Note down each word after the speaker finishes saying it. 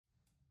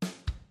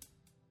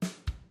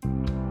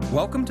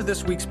Welcome to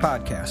this week's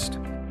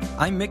podcast.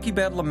 I'm Mickey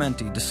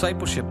Badalamenti,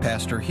 Discipleship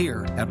Pastor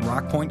here at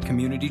Rock Point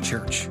Community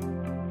Church.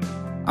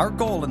 Our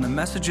goal in the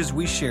messages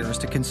we share is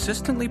to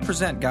consistently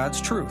present God's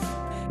truth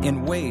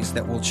in ways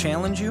that will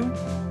challenge you,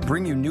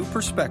 bring you new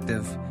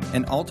perspective,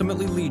 and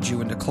ultimately lead you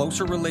into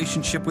closer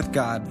relationship with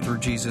God through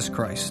Jesus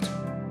Christ.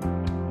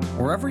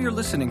 Wherever you're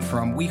listening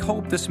from, we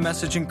hope this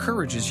message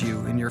encourages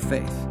you in your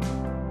faith.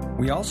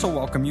 We also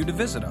welcome you to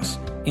visit us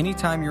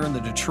anytime you're in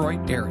the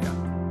Detroit area.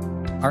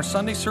 Our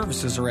Sunday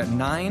services are at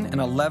 9 and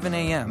 11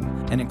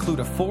 a.m. and include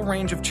a full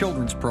range of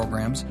children's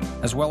programs,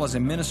 as well as a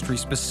ministry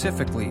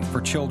specifically for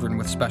children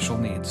with special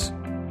needs.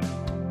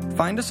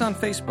 Find us on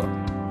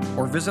Facebook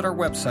or visit our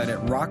website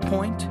at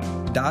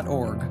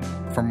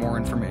rockpoint.org for more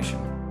information.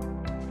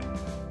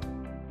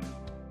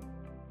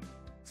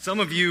 Some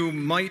of you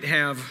might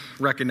have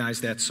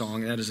recognized that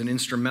song. That is an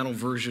instrumental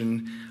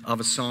version of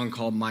a song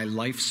called My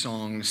Life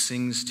Song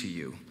Sings to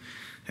You.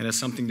 It has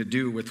something to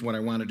do with what I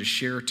wanted to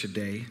share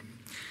today.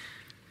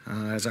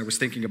 As I was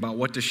thinking about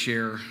what to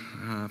share,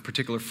 a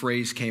particular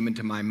phrase came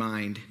into my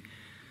mind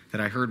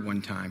that I heard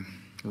one time,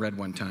 read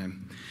one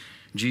time.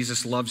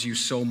 Jesus loves you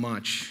so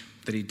much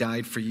that he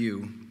died for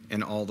you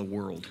and all the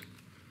world.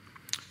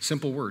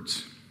 Simple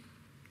words,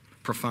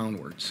 profound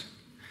words.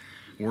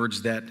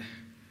 Words that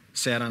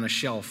sat on a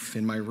shelf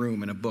in my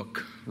room in a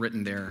book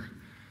written there,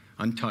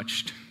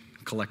 untouched,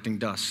 collecting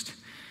dust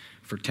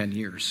for 10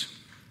 years.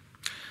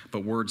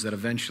 But words that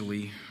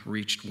eventually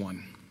reached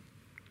one.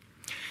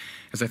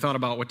 As I thought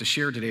about what to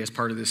share today as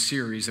part of this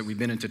series that we've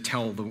been in to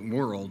tell the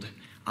world,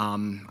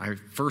 my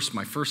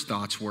first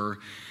thoughts were,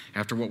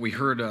 after what we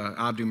heard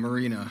Abdu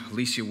Murray and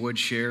Alicia Wood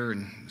share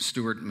and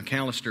Stuart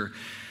McAllister,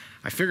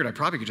 I figured I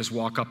probably could just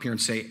walk up here and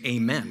say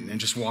amen and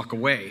just walk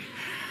away.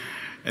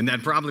 And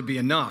that'd probably be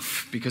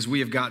enough because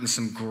we have gotten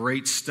some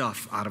great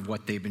stuff out of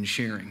what they've been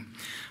sharing.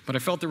 But I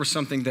felt there was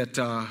something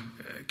that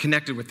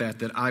connected with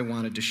that I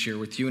wanted to share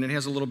with you. And it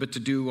has a little bit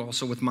to do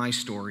also with my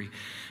story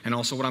and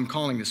also what I'm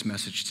calling this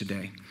message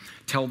today.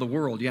 Tell the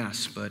world,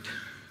 yes, but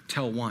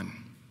tell one.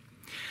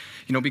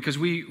 You know, because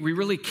we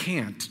really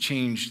can't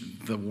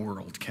change the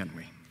world, can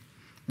we?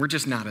 We're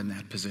just not in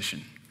that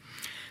position.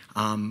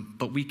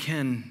 But we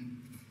can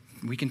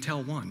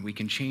tell one. We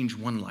can change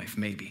one life,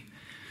 maybe.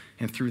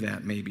 And through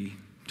that, maybe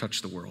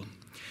touch the world.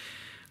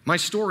 My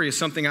story is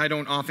something I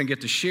don't often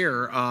get to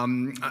share.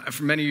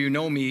 For many of you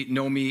know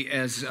me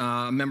as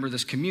a member of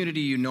this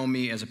community. You know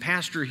me as a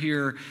pastor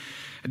here.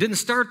 I didn't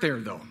start there,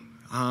 though.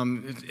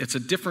 It's a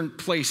different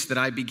place that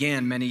I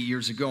began many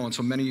years ago. And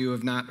so many of you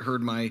have not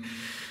heard my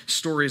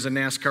story as a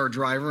NASCAR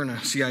driver and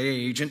a CIA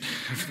agent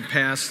of the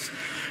past.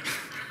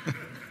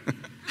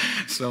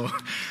 So,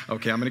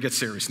 okay, I'm going to get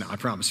serious now, I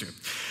promise you.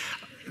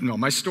 No,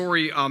 my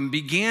story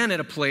began at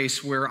a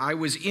place where I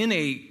was in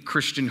a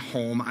Christian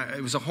home.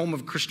 It was a home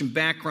of Christian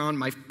background.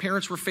 My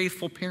parents were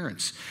faithful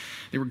parents.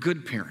 They were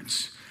good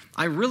parents.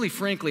 I really,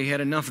 frankly,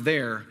 had enough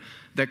there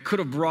that could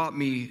have brought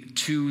me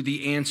to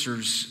the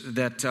answers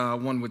that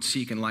one would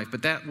seek in life.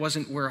 But that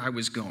wasn't where I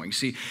was going.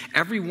 See,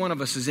 every one of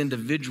us as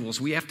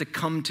individuals, we have to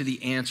come to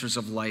the answers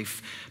of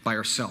life by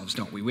ourselves,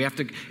 don't we?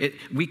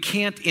 We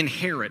can't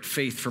inherit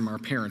faith from our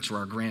parents or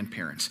our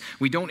grandparents.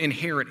 We don't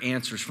inherit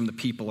answers from the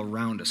people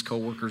around us,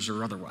 coworkers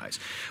or otherwise.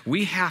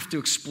 We have to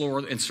explore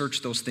and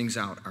search those things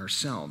out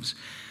ourselves.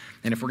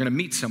 And if we're going to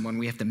meet someone,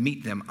 we have to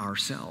meet them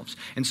ourselves.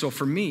 And so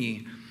for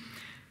me,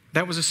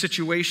 that was a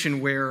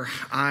situation where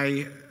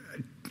I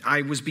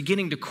was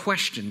beginning to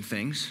question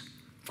things.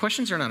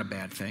 Questions are not a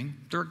bad thing.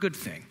 They're a good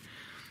thing.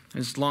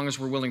 As long as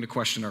we're willing to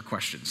question our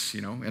questions,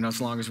 and as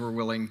long as we're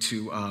willing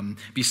to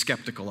be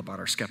skeptical about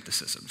our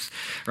skepticisms,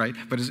 right?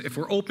 But if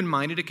we're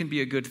open-minded, it can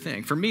be a good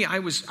thing. For me, I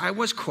was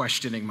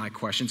questioning my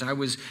questions. I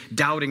was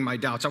doubting my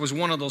doubts. I was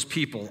one of those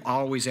people,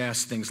 always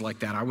ask things like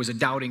that. I was a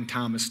doubting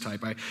Thomas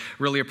type. I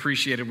really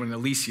appreciated when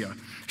Alicia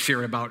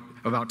shared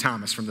about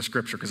Thomas from the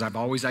scripture, because I've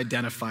always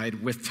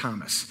identified with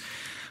Thomas.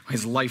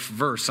 His life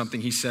verse,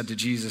 something he said to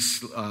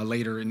Jesus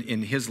later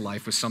in his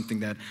life, was something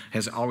that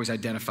has always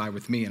identified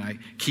with me, and I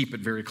keep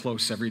it very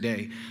close every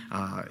day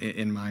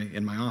in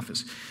my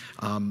office.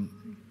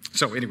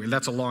 So anyway,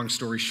 that's a long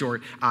story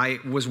short. I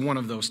was one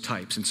of those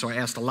types, and so I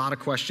asked a lot of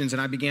questions,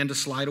 and I began to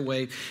slide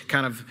away,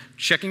 kind of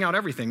checking out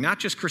everything, not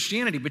just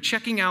Christianity, but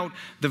checking out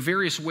the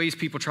various ways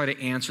people try to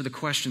answer the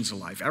questions of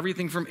life.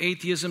 Everything from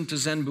atheism to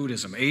Zen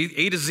Buddhism,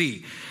 A to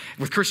Z,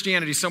 with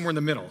Christianity somewhere in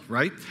the middle,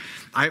 right?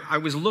 I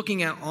was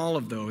looking at all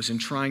of those and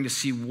trying to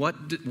see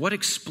what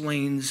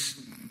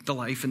explains the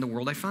life and the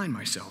world I find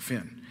myself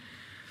in.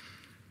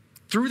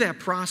 Through that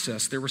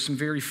process, there were some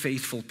very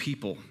faithful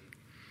people.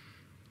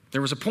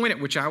 There was a point at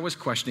which I was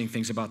questioning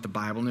things about the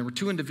Bible, and there were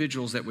two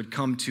individuals that would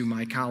come to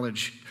my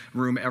college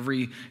room,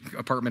 every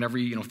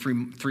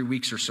 3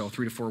 weeks or so,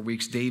 3 to 4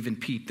 weeks, Dave and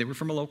Pete. They were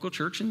from a local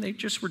church, and they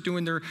just were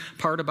doing their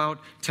part about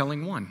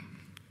telling one.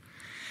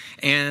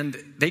 And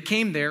they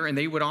came there, and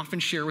they would often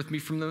share with me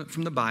from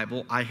the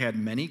Bible. I had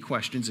many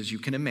questions, as you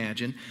can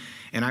imagine,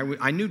 and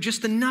I knew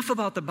just enough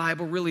about the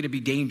Bible really to be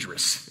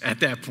dangerous at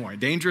that point,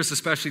 dangerous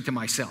especially to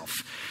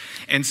myself.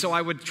 And so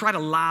I would try to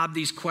lob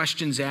these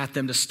questions at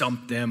them to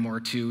stump them or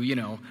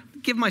to,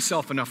 give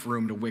myself enough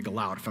room to wiggle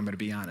out, if I'm going to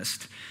be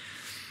honest.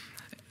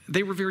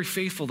 They were very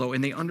faithful, though,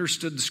 and they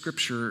understood the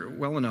Scripture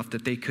well enough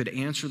that they could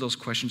answer those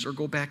questions or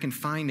go back and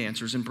find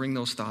answers and bring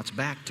those thoughts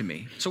back to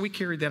me. So we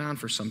carried that on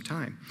for some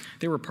time.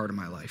 They were a part of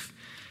my life.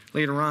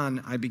 Later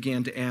on, I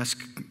began to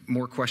ask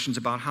more questions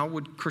about how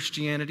would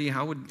Christianity,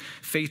 how would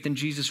faith in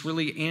Jesus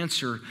really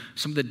answer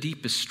some of the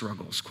deepest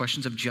struggles,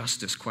 questions of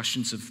justice,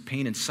 questions of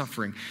pain and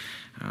suffering,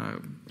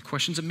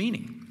 questions of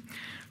meaning.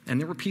 And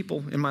there were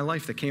people in my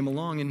life that came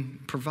along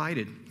and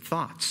provided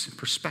thoughts,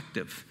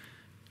 perspective,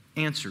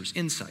 answers,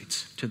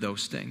 insights to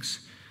those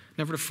things.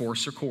 Never to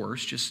force or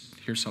coerce, just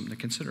here's something to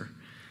consider.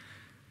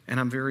 And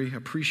I'm very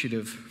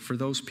appreciative for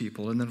those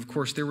people. And then, of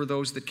course, there were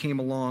those that came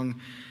along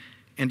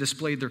and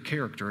displayed their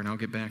character, and I'll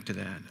get back to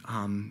that,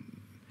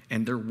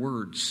 and their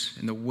words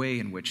and the way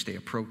in which they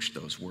approached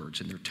those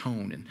words and their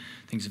tone and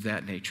things of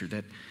that nature,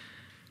 that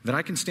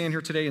I can stand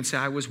here today and say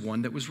I was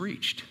one that was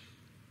reached.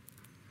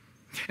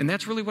 And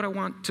that's really what I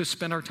want to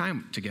spend our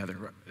time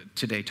together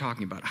today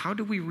talking about. How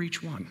do we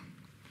reach one?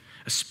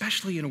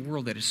 Especially in a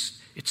world that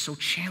it's so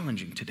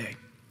challenging today.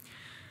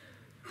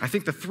 I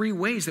think the three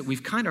ways that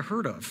we've kind of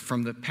heard of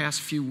from the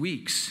past few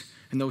weeks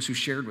and those who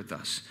shared with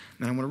us,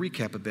 and I want to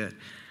recap a bit,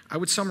 I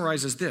would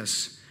summarize as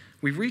this.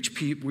 We reach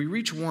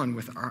one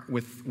with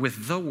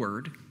the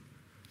Word,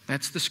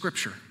 that's the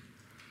Scripture,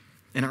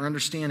 and our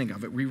understanding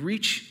of it. We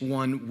reach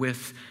one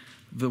with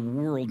the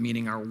world,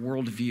 meaning our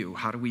worldview.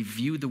 How do we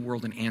view the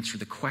world and answer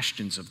the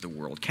questions of the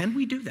world? Can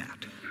we do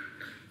that?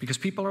 Because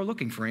people are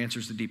looking for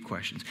answers to deep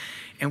questions.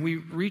 And we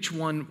reach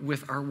one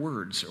with our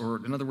words,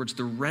 or in other words,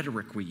 the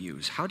rhetoric we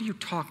use. How do you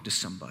talk to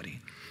somebody?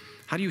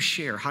 How do you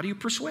share? How do you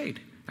persuade?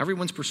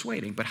 Everyone's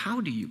persuading, but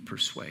how do you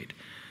persuade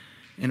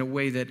in a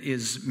way that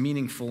is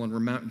meaningful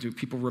and do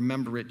people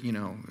remember it,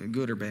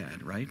 good or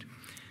bad, right?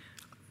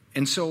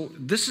 And so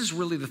this is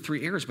really the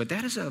three areas, but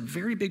that is a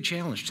very big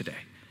challenge today.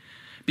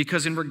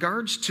 Because in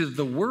regards to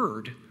the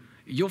Word,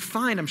 you'll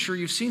find, I'm sure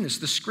you've seen this,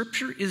 the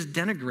Scripture is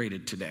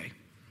denigrated today.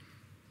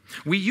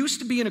 We used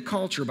to be in a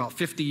culture about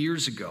 50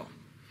 years ago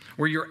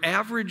where your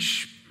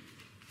average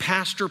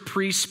pastor,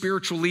 priest,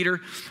 spiritual leader,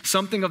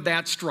 something of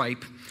that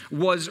stripe,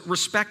 was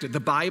respected.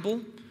 The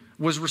Bible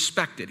was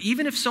respected.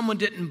 Even if someone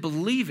didn't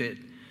believe it,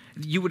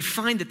 you would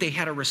find that they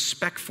had a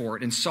respect for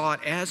it and saw it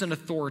as an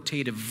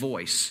authoritative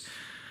voice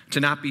to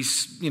not be,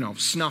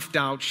 snuffed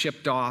out,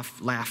 shipped off,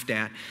 laughed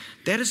at.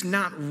 That is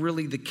not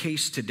really the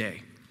case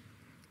today.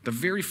 The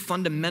very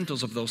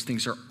fundamentals of those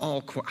things are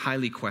all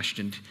highly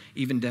questioned,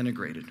 even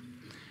denigrated.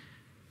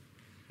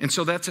 And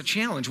so that's a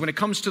challenge. When it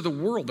comes to the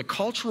world, the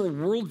cultural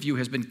worldview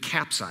has been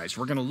capsized.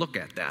 We're going to look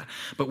at that.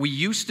 But we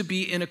used to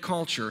be in a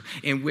culture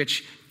in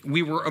which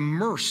we were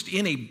immersed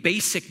in a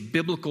basic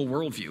biblical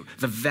worldview,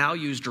 the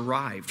values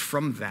derived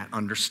from that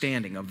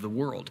understanding of the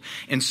world.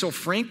 And so,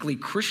 frankly,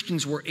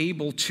 Christians were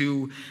able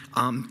to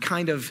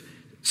kind of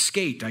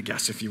skate, I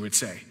guess, if you would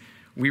say.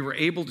 We were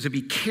able to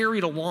be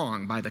carried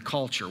along by the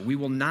culture. We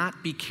will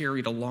not be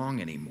carried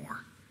along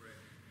anymore.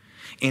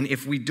 And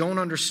if we don't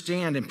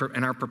understand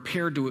and are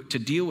prepared to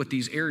deal with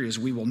these areas,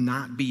 we will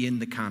not be in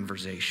the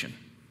conversation.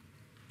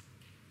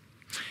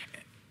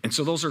 And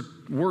so those are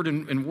word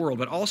and world,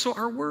 but also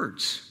our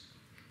words.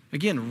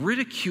 Again,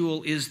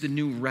 ridicule is the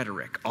new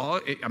rhetoric.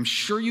 I'm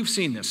sure you've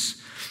seen this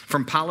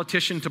from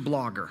politician to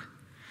blogger.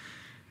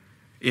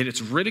 It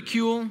is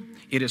ridicule,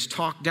 it is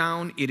talk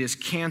down, it is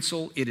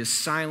cancel, it is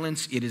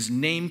silence, it is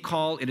name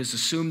call, it is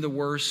assume the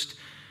worst.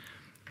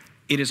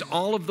 It is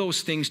all of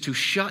those things to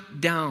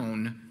shut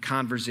down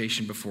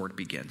conversation before it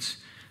begins.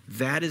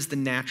 That is the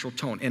natural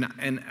tone.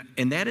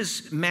 And that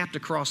is mapped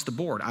across the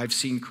board. I've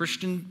seen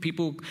Christian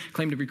people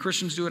claim to be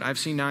Christians do it. I've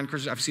seen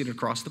non-Christians. I've seen it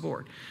across the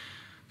board.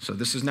 So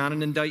this is not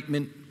an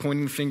indictment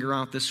pointing the finger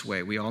out this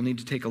way. We all need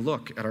to take a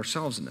look at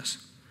ourselves in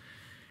this.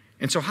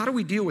 And so how do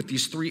we deal with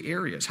these three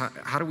areas?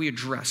 How do we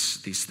address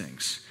these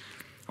things?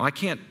 Well, I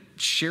can't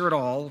share it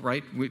all,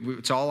 right?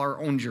 It's all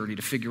our own journey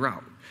to figure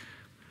out.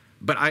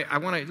 But I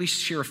want to at least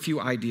share a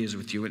few ideas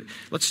with you.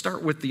 Let's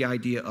start with the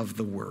idea of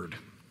the Word.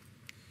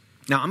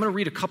 Now, I'm going to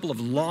read a couple of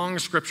long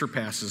scripture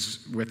passages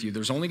with you.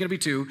 There's only going to be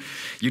two.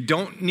 You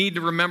don't need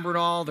to remember it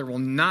all. There will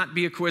not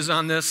be a quiz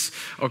on this,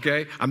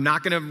 okay? I'm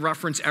not going to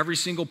reference every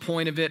single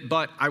point of it,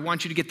 but I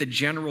want you to get the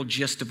general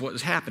gist of what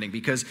was happening,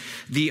 because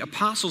the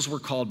apostles were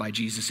called by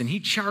Jesus, and he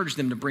charged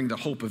them to bring the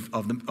hope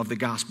of the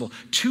gospel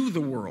to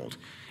the world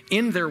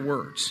in their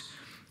words.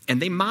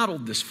 And they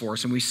modeled this for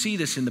us, and we see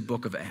this in the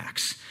book of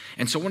Acts.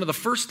 And so one of the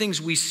first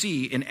things we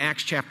see in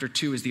Acts chapter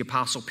 2 is the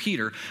Apostle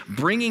Peter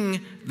bringing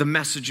the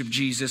message of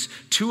Jesus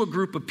to a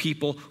group of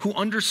people who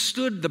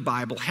understood the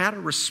Bible, had a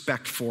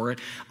respect for it,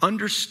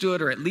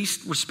 understood or at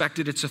least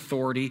respected its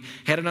authority,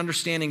 had an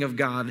understanding of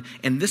God,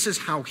 and this is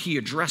how he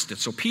addressed it.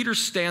 So Peter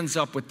stands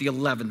up with the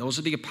 11, those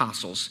are the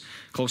apostles,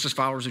 closest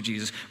followers of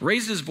Jesus,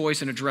 raised his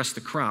voice and addressed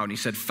the crowd. And he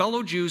said,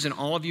 fellow Jews and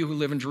all of you who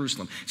live in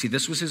Jerusalem. See,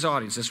 this was his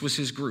audience. This was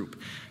his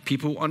group,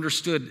 people who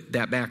understood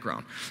that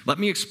background. Let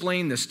me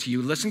explain this to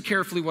you. Listen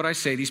carefully what I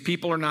say. These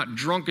people are not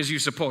drunk as you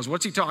suppose.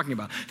 What's he talking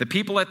about? The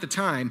people at the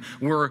time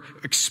were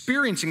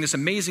experiencing this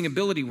amazing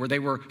ability where they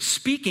were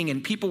speaking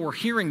and people were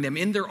hearing them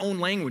in their own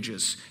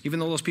languages. Even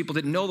though those people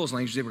didn't know those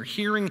languages, they were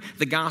hearing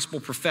the gospel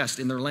professed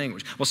in their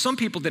language. Well, some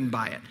people didn't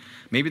buy it.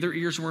 Maybe their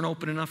ears weren't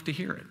open enough to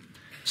hear it.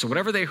 So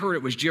whatever they heard,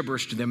 it was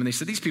gibberish to them, and they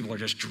said, these people are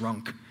just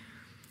drunk.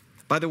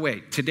 By the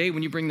way, today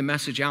when you bring the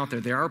message out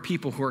there are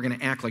people who are going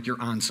to act like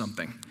you're on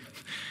something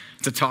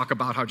to talk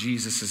about how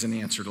Jesus is an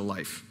answer to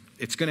life.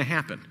 It's going to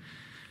happen.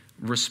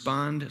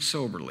 Respond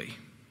soberly.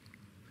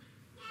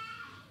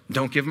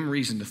 Don't give them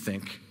reason to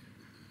think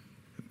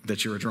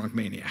that you're a drunk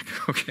maniac,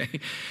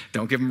 okay?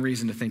 Don't give them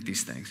reason to think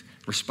these things.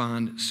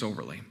 Respond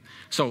soberly.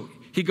 So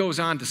he goes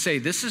on to say,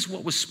 this is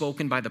what was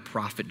spoken by the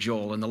prophet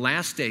Joel. In the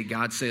last day,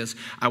 God says,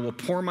 I will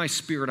pour my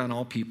spirit on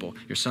all people.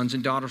 Your sons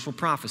and daughters will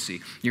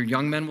prophesy. Your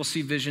young men will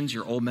see visions.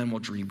 Your old men will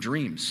dream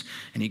dreams.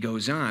 And he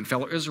goes on,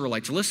 fellow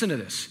Israelites, listen to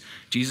this.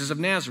 Jesus of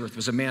Nazareth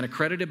was a man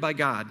accredited by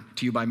God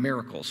to you by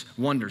miracles,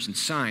 wonders, and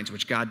signs,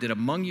 which God did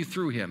among you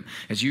through him,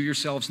 as you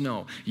yourselves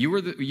know. You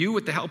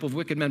with the help of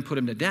wicked men, put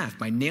him to death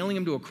by nailing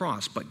him to a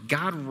cross, but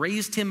God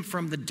raised him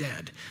from the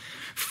dead,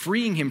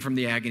 freeing him from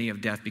the agony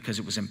of death because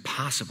it was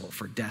impossible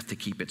for death to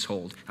keep its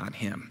hold on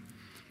him.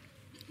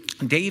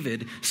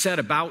 David said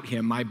about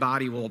him, my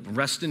body will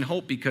rest in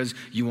hope because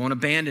you won't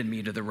abandon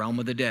me to the realm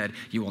of the dead.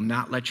 You will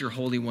not let your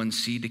Holy One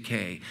see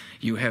decay.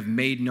 You have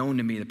made known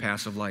to me the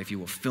paths of life. You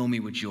will fill me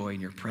with joy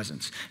in your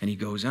presence. And he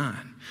goes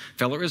on.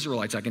 Fellow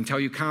Israelites, I can tell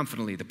you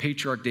confidently, the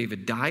patriarch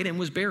David died and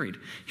was buried.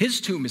 His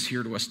tomb is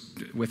here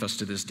with us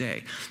to this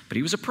day. But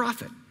he was a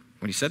prophet.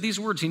 When he said these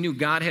words, he knew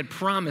God had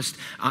promised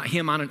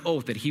him on an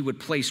oath that he would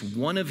place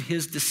one of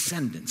his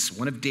descendants,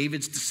 one of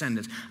David's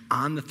descendants,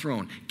 on the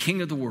throne,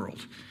 king of the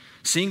world.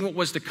 Seeing what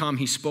was to come,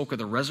 he spoke of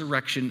the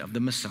resurrection of the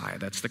Messiah,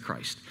 that's the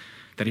Christ,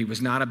 that he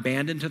was not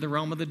abandoned to the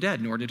realm of the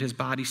dead, nor did his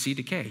body see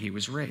decay. He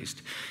was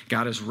raised.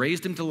 God has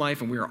raised him to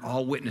life, and we are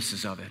all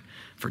witnesses of it.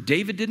 For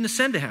David didn't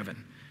ascend to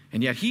heaven,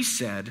 and yet he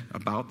said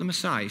about the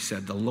Messiah, he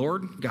said, the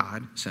Lord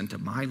God said to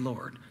my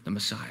Lord, the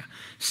Messiah,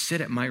 sit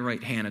at my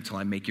right hand until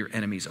I make your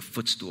enemies a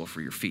footstool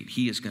for your feet.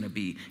 He is going to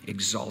be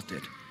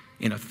exalted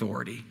in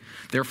authority.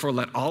 Therefore,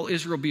 let all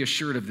Israel be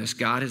assured of this.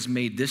 God has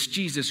made this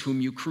Jesus whom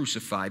you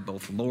crucified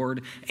both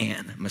Lord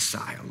and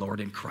Messiah,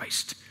 Lord and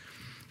Christ.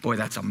 Boy,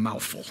 that's a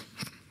mouthful.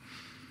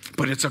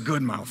 But it's a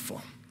good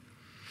mouthful.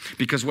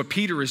 Because what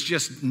Peter is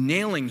just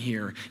nailing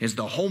here is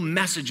the whole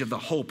message of the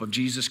hope of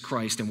Jesus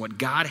Christ and what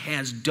God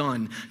has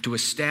done to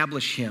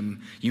establish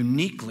him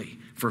uniquely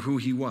for who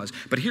he was.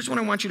 But here's what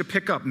I want you to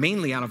pick up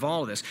mainly out of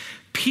all of this.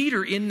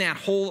 Peter, in that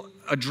whole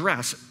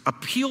address,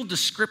 appealed to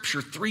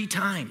Scripture 3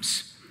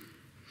 times.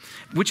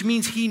 Which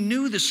means he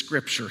knew the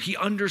Scripture. He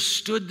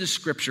understood the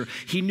Scripture.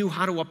 He knew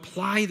how to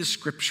apply the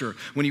Scripture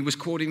when he was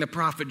quoting the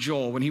prophet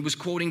Joel, when he was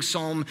quoting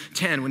Psalm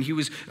 10, when he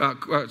was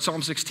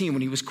Psalm 16,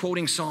 when he was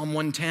quoting Psalm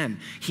 110.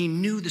 He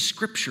knew the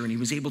Scripture and he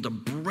was able to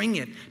bring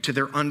it to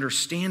their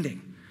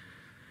understanding.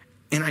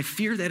 And I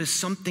fear that is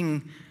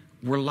something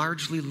we're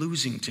largely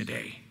losing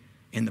today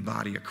in the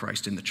body of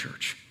Christ in the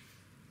church.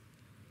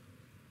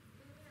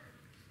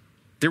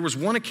 There was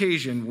one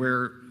occasion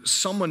where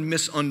someone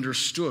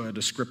misunderstood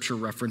a scripture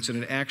reference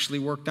and it actually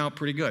worked out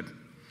pretty good. It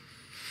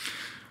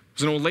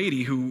was an old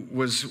lady who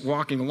was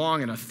walking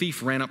along and a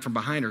thief ran up from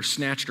behind her,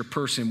 snatched her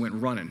purse and went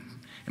running.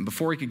 And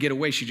before he could get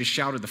away, she just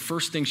shouted the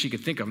first thing she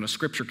could think of, and a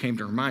scripture came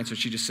to her mind. So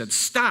she just said,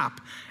 stop,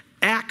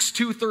 Acts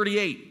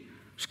 2:38.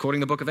 She's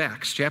quoting the book of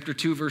Acts, chapter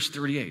 2, verse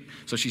 38.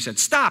 So she said,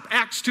 stop,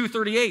 Acts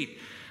 2:38.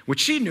 Which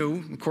she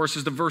knew, of course,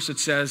 is the verse that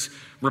says,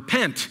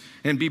 repent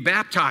and be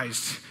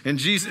baptized in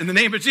the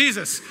name of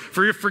Jesus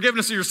for your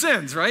forgiveness of your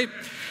sins, right?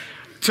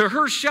 To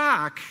her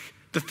shock,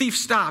 the thief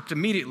stopped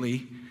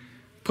immediately,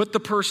 put the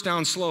purse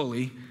down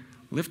slowly,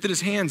 lifted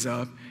his hands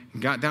up,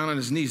 and got down on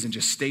his knees and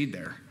just stayed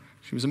there.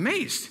 She was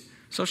amazed.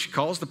 So she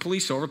calls the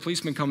police over. The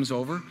policeman comes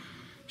over.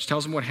 She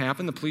tells him what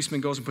happened. The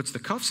policeman goes and puts the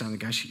cuffs on the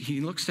guy. He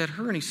looks at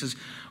her and he says,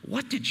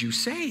 what did you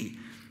say?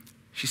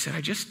 She said,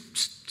 I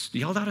just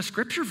yelled out a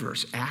scripture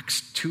verse,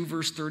 Acts 2,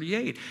 verse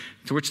 38.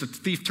 To which the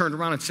thief turned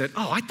around and said,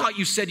 oh, I thought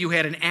you said you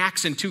had an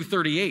axe and 2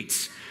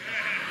 38s.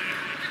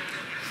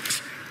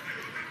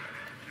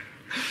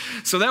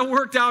 So that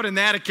worked out in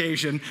that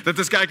occasion that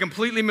this guy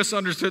completely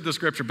misunderstood the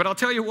scripture. But I'll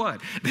tell you what,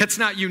 that's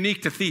not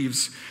unique to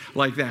thieves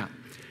like that.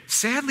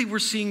 Sadly, we're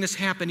seeing this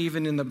happen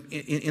even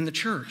in the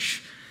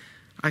church.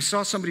 I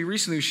saw somebody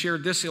recently who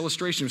shared this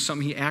illustration of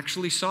something he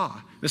actually saw.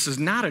 This is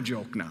not a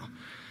joke now.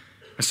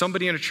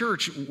 Somebody in a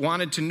church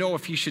wanted to know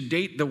if he should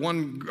date a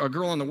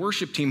girl on the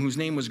worship team whose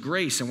name was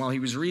Grace. And while he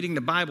was reading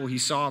the Bible, he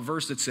saw a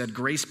verse that said,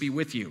 grace be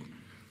with you.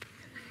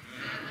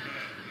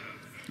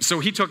 So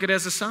he took it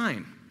as a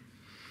sign.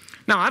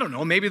 Now, I don't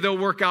know, maybe they'll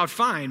work out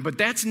fine, but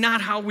that's not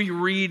how we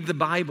read the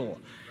Bible.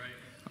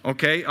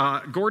 Okay,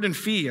 Gordon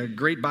Fee, a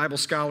great Bible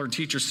scholar and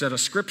teacher, said a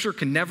scripture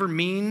can never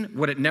mean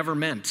what it never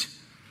meant.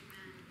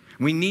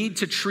 We need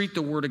to treat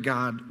the Word of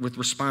God with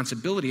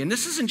responsibility. And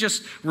this isn't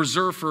just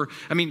reserved for,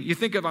 you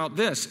think about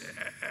this.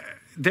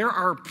 There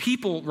are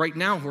people right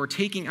now who are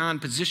taking on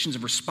positions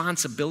of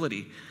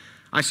responsibility.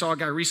 I saw a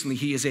guy recently,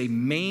 he's a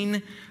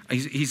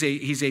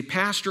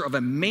pastor of a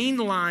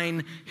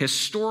mainline,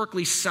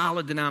 historically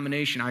solid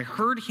denomination. I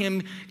heard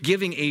him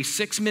giving a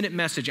 6-minute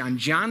message on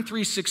John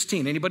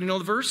 3:16. Anybody know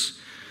the verse?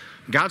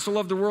 God so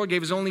loved the world,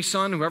 gave his only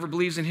son. Whoever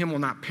believes in him will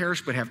not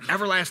perish, but have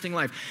everlasting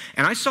life.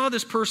 And I saw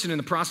this person in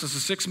the process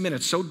of 6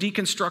 minutes so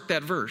deconstruct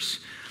that verse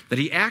that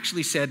he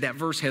actually said that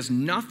verse has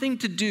nothing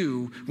to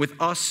do with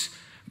us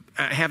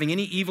having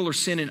any evil or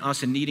sin in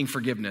us and needing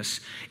forgiveness.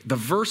 The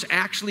verse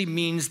actually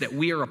means that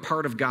we are a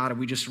part of God and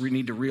we just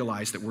need to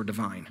realize that we're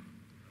divine.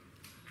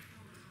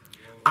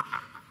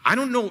 I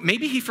don't know,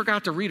 maybe he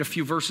forgot to read a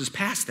few verses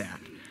past that.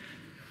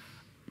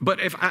 But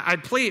if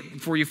I'd play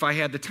it for you if I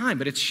had the time.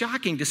 But it's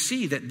shocking to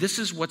see that this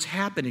is what's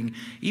happening,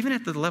 even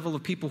at the level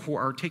of people who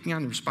are taking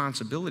on the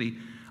responsibility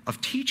of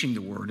teaching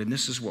the Word, and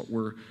this is what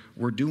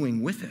we're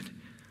doing with it.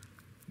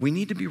 We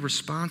need to be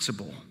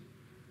responsible.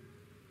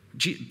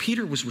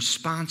 Peter was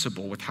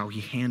responsible with how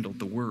he handled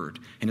the Word,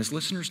 and his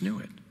listeners knew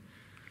it.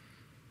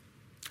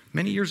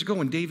 Many years ago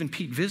when Dave and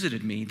Pete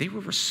visited me, they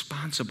were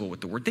responsible with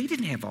the Word. They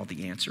didn't have all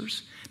the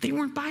answers. They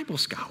weren't Bible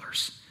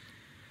scholars.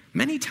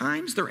 Many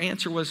times their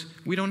answer was,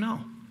 we don't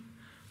know,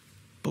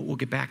 but we'll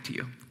get back to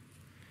you.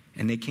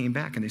 And they came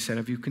back and they said,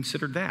 have you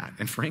considered that?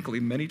 And frankly,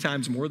 many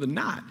times more than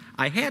not,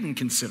 I hadn't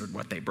considered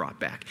what they brought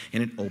back,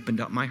 and it opened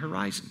up my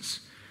horizons.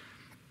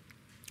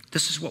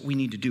 This is what we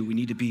need to do. We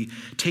need to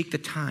take the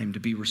time to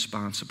be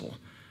responsible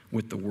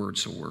with the Word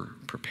so we're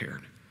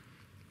prepared.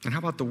 And how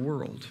about the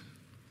world?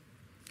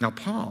 Now,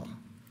 Paul,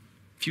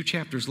 a few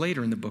chapters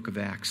later in the book of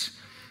Acts,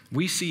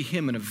 we see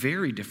him in a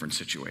very different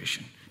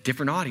situation,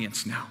 different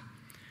audience now.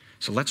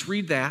 So let's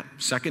read that,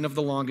 second of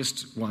the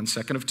longest one,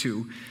 second of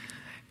two,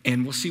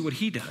 and we'll see what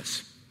he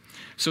does.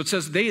 So it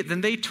says,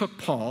 then they took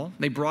Paul,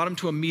 they brought him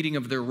to a meeting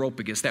of the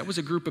Areopagus. That was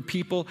a group of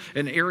people,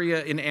 an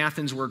area in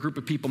Athens where a group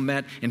of people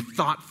met and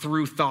thought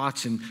through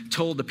thoughts and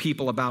told the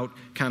people about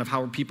kind of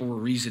how people were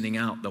reasoning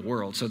out the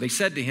world. So they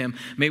said to him,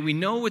 may we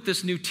know what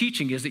this new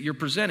teaching is that you're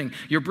presenting.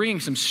 You're bringing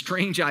some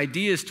strange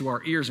ideas to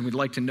our ears, and we'd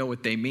like to know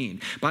what they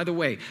mean. By the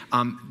way,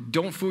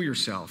 don't fool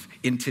yourself.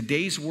 In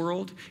today's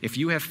world, if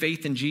you have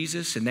faith in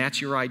Jesus and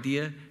that's your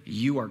idea,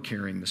 you are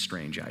carrying the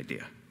strange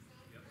idea.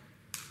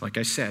 Like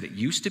I said, it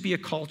used to be a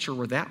culture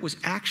where that was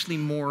actually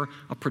more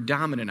a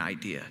predominant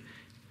idea.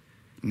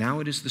 Now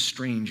it is the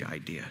strange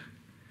idea.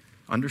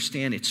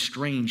 Understand, it's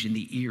strange in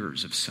the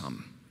ears of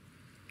some,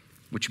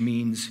 which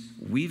means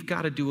we've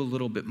got to do a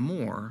little bit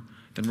more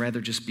than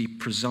rather just be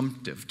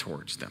presumptive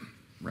towards them,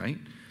 right?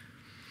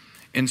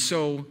 And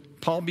so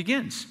Paul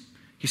begins.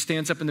 He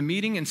stands up in the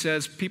meeting and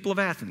says, people of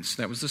Athens,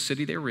 that was the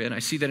city they were in, I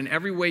see that in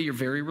every way you're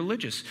very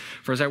religious.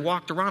 For as I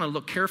walked around and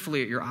looked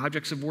carefully at your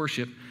objects of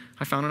worship,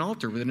 I found an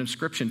altar with an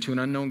inscription to an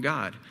unknown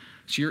God.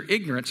 So you're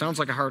ignorant, sounds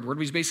like a hard word,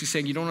 but he's basically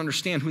saying you don't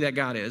understand who that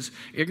God is,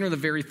 ignorant of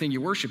the very thing you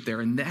worship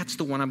there, and that's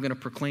the one I'm going to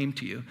proclaim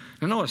to you.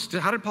 Now notice,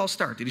 how did Paul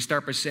start? Did he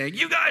start by saying,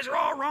 you guys are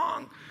all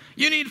wrong,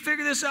 you need to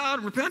figure this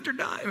out, repent or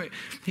die?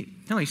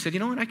 No, he said, you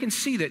know what, I can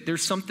see that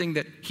there's something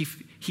that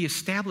he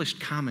established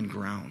common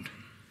ground.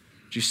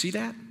 Did you see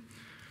that?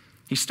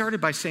 He started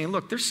by saying,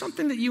 look, there's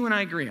something that you and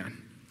I agree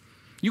on.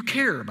 You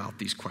care about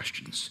these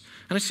questions.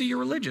 And I see you're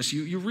religious.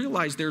 You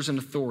realize there's an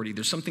authority.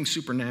 There's something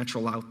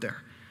supernatural out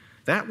there.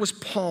 That was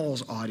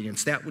Paul's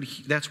audience.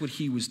 That's what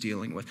he was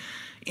dealing with.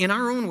 In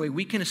our own way,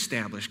 we can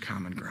establish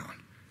common ground.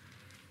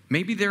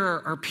 Maybe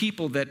there are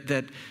people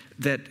that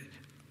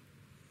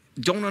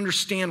don't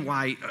understand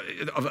why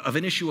of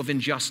an issue of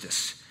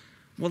injustice.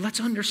 Well,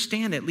 let's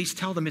understand, at least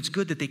tell them it's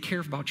good that they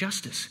care about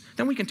justice.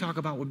 Then we can talk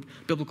about what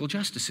biblical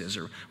justice is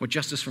or what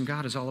justice from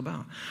God is all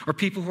about. Or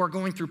people who are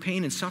going through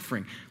pain and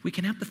suffering. We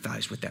can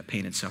empathize with that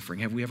pain and suffering.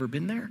 Have we ever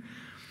been there?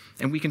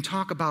 And we can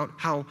talk about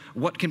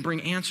what can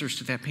bring answers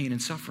to that pain and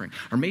suffering.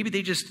 Or maybe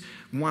they just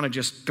want to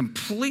just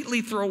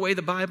completely throw away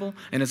the Bible.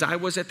 And as I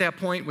was at that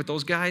point with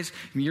those guys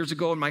years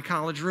ago in my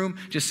college room,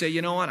 just say,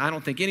 you know what, I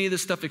don't think any of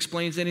this stuff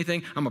explains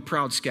anything. I'm a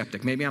proud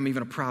skeptic. Maybe I'm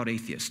even a proud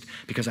atheist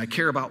because I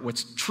care about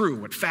what's true,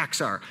 what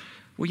facts are.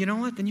 Well, you know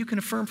what? Then you can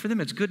affirm for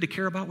them it's good to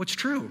care about what's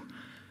true.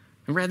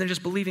 And rather than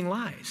just believing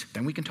lies,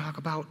 then we can talk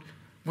about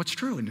what's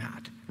true and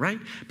not, right?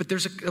 But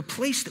there's a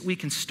place that we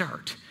can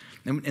start.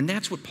 And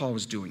that's what Paul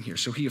was doing here.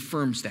 So he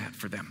affirms that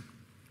for them.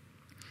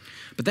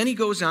 But then he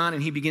goes on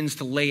and he begins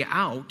to lay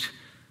out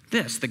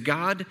this. The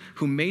God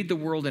who made the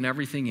world and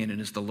everything in it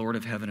is the Lord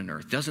of heaven and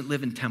earth. Doesn't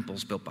live in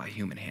temples built by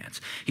human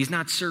hands. He's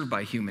not served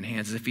by human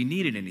hands as if he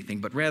needed anything,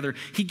 but rather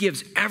he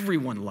gives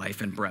everyone life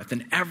and breath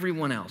and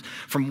everyone else.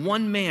 From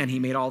one man he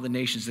made all the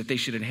nations that they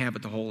should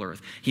inhabit the whole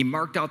earth. He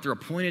marked out their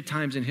appointed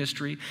times in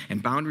history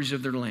and boundaries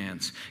of their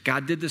lands.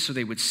 God did this so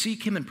they would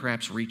seek him and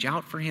perhaps reach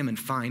out for him and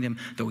find him,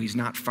 though he's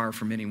not far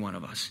from any one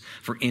of us.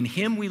 For in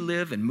him we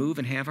live and move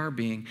and have our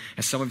being,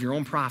 as some of your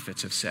own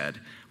prophets have said.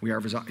 We are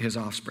his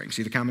offspring.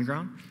 See the common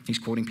ground? He's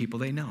quoting people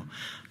they know.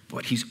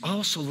 But he's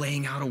also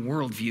laying out a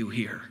worldview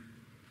here.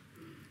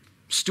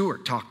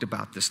 Stuart talked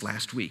about this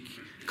last week.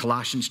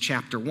 Colossians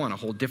chapter 1, a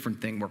whole different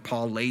thing where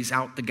Paul lays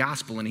out the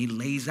gospel and he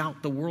lays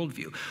out the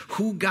worldview.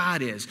 Who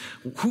God is,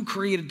 who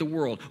created the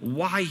world,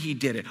 why he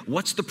did it,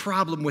 what's the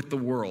problem with the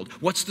world,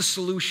 what's the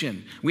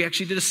solution. We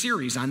actually did a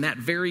series on that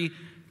very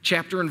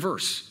chapter and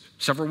verse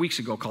several weeks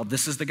ago called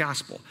This is the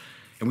Gospel.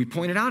 And we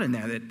pointed out in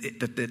that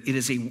it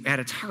is at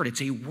its heart,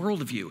 it's a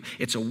worldview.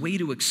 It's a way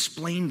to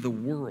explain the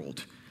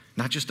world,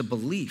 not just a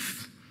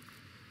belief.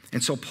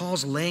 And so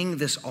Paul's laying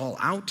this all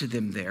out to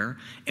them there,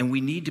 and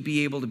we need to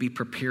be able to be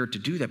prepared to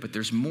do that. But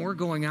there's more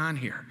going on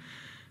here,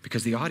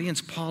 because the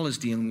audience Paul is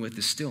dealing with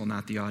is still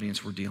not the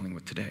audience we're dealing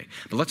with today.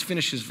 But let's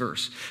finish his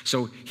verse.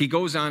 So he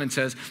goes on and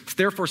says,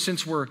 therefore,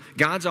 since we're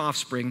God's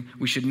offspring,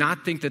 we should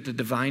not think that the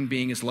divine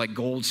being is like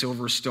gold,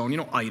 silver, stone,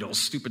 idols,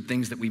 stupid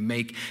things that we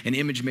make, an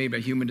image made by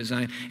human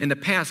design. In the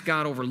past,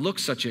 God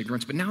overlooked such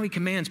ignorance, but now he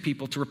commands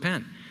people to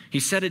repent. He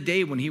set a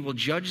day when he will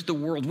judge the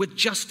world with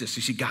justice.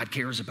 You see, God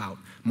cares about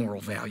moral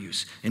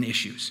values and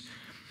issues.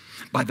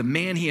 By the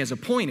man he has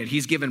appointed,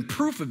 he's given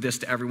proof of this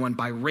to everyone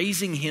by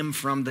raising him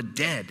from the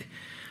dead.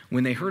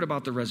 When they heard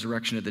about the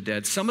resurrection of the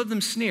dead, some of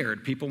them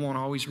sneered, people won't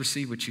always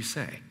receive what you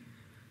say.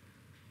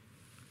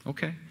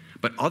 Okay.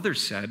 But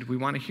others said, we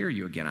want to hear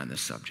you again on this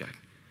subject.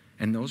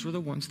 And those were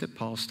the ones that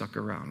Paul stuck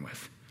around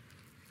with,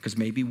 because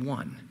maybe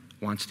one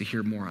wants to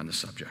hear more on the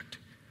subject.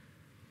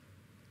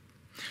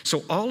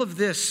 So all of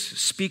this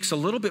speaks a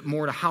little bit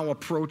more to how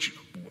approach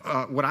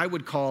what I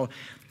would call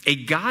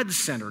a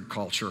God-centered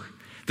culture.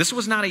 This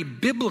was not a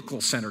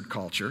biblical-centered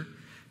culture.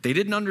 They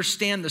didn't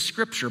understand the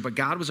scripture, but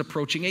God was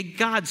approaching a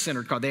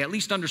God-centered culture. They at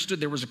least understood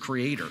there was a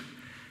creator,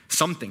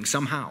 something,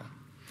 somehow.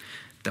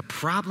 The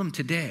problem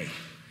today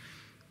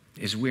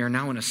is we are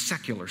now in a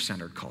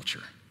secular-centered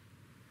culture.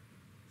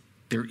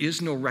 There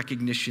is no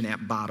recognition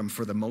at bottom,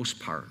 for the most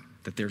part,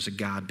 that there's a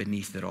God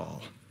beneath it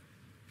all.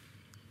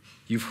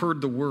 You've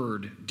heard the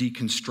word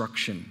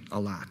deconstruction a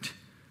lot.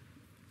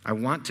 I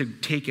want to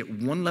take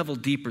it one level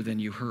deeper than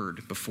you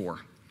heard before,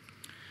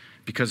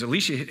 because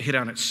Alicia hit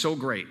on it so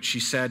great.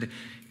 She said,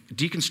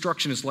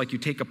 deconstruction is like you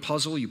take a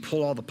puzzle, you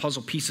pull all the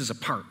puzzle pieces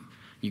apart.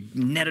 You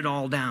net it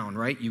all down,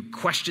 right? You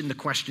question the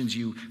questions,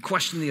 you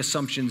question the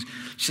assumptions.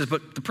 She says,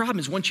 but the problem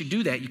is once you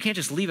do that, you can't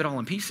just leave it all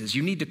in pieces.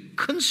 You need to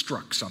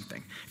construct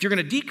something. If you're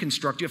going to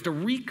deconstruct, you have to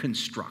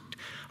reconstruct.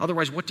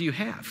 Otherwise, what do you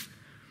have?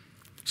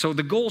 So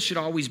the goal should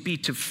always be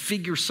to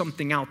figure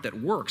something out that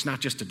works, not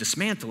just to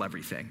dismantle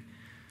everything.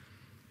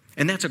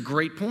 And that's a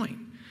great point.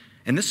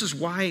 And this is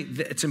why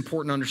it's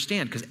important to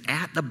understand, because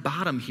at the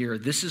bottom here,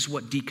 this is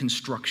what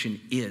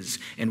deconstruction is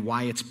and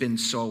why it's been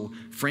so,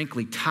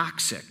 frankly,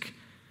 toxic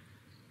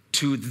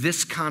to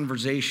this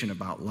conversation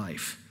about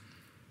life.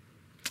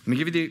 Let me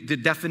give you the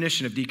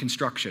definition of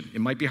deconstruction.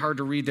 It might be hard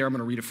to read there. I'm going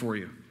to read it for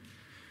you.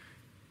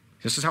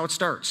 This is how it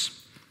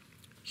starts.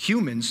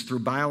 Humans, through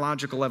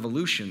biological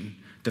evolution,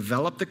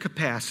 develop the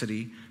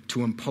capacity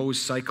to impose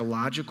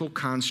psychological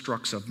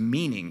constructs of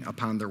meaning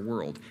upon their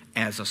world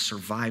as a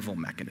survival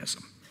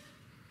mechanism.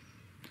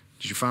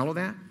 Did you follow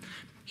that?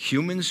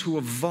 Humans who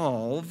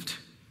evolved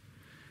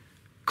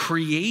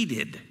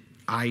created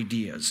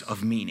ideas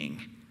of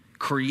meaning,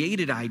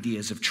 created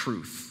ideas of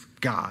truth,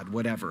 God,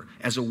 whatever,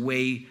 as a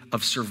way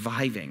of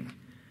surviving,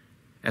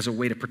 as a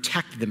way to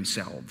protect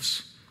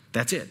themselves.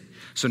 That's it.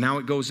 So now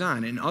it goes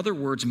on. In other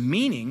words,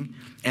 meaning,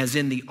 as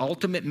in the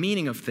ultimate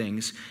meaning of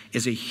things,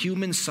 is a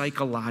human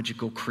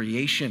psychological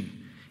creation.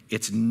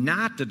 It's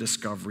not the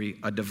discovery,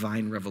 a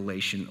divine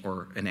revelation,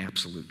 or an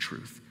absolute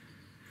truth.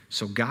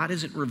 So God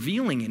isn't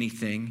revealing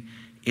anything.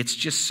 It's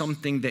just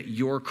something that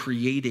you're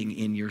creating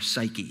in your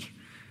psyche.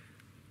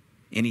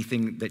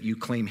 Anything that you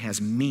claim has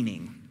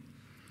meaning.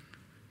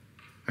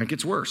 It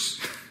gets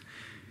worse.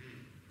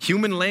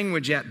 Human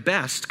language at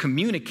best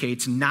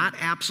communicates not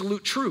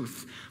absolute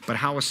truth, but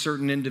how a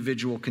certain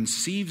individual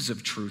conceives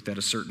of truth at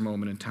a certain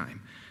moment in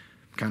time.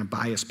 Kind of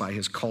biased by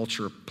his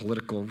culture,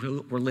 political,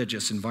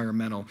 religious,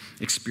 environmental,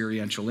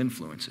 experiential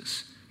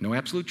influences. No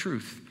absolute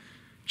truth,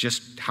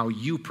 just how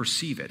you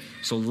perceive it.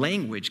 So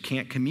language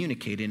can't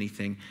communicate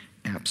anything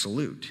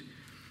absolute.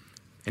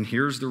 And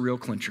here's the real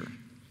clincher.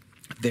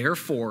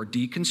 Therefore,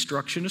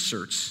 deconstruction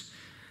asserts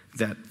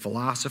that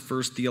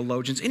philosophers,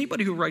 theologians,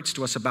 anybody who writes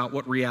to us about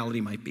what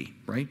reality might be,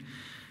 right?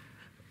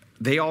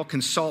 They all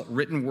consult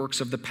written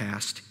works of the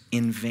past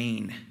in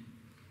vain.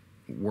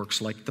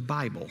 Works like the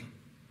Bible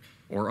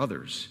or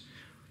others.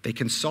 They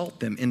consult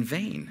them in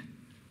vain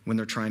when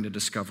they're trying to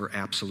discover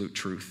absolute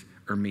truth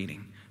or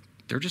meaning.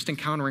 They're just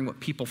encountering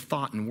what people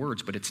thought in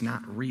words, but it's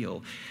not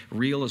real.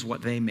 Real is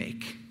what they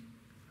make.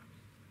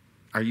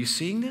 Are you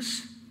seeing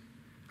this?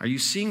 Are you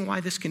seeing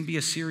why this can be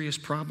a serious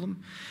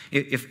problem?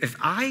 If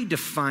I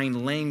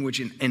define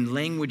language and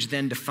language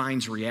then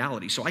defines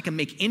reality, so I can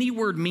make any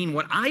word mean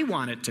what I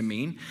want it to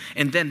mean,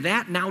 and then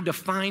that now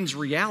defines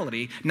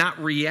reality, not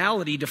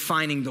reality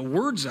defining the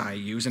words I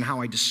use and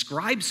how I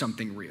describe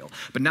something real,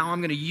 but now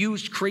I'm going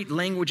to create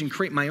language and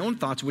create my own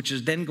thoughts, which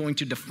is then going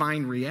to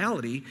define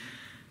reality.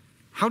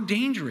 How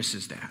dangerous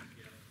is that?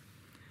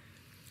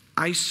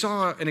 I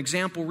saw an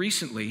example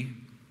recently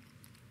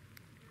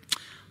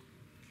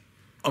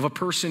of a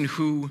person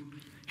who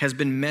has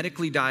been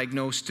medically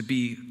diagnosed to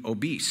be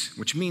obese,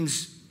 which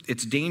means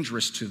it's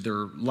dangerous to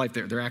their life.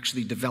 They're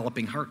actually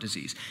developing heart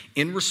disease.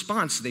 In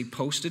response, they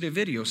posted a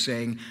video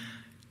saying,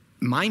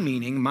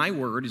 my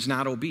word is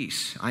not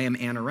obese. I am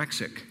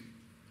anorexic.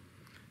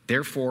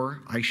 Therefore,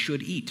 I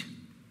should eat.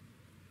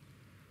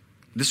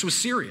 This was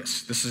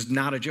serious. This is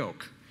not a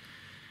joke.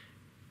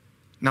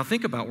 Now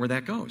think about where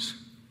that goes.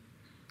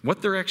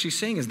 What they're actually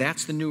saying is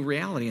that's the new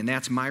reality, and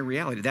that's my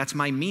reality. That's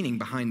my meaning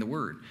behind the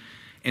word.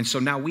 And so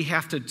now we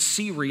have to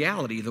see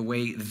reality the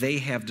way they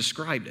have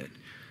described it,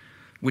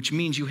 which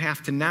means you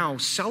have to now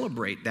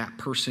celebrate that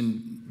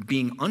person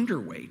being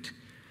underweight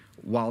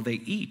while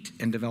they eat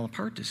and develop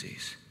heart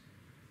disease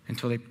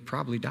until they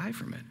probably die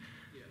from it.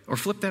 Or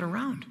flip that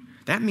around.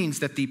 That means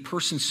that the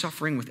person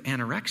suffering with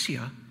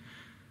anorexia,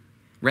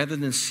 rather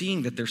than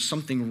seeing that there's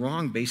something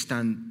wrong based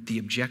on the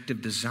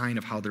objective design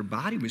of how their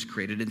body was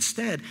created,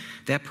 instead,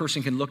 that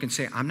person can look and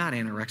say, I'm not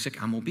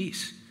anorexic, I'm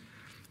obese.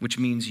 Which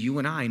means you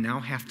and I now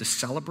have to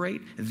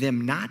celebrate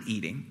them not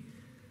eating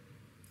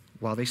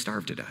while they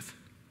starve to death.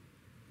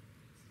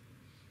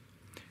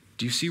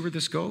 Do you see where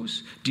this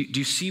goes? Do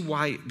you see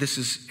why this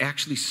is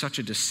actually such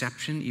a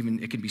deception?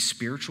 Even it can be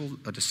spiritual,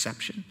 a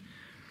deception.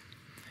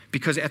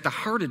 Because at the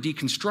heart of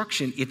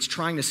deconstruction, it's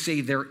trying to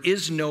say there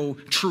is no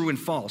true and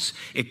false.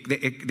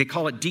 They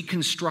call it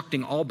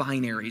deconstructing all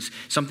binaries.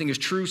 Something is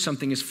true,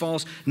 something is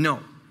false. No,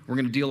 we're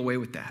going to deal away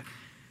with that.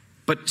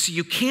 But see,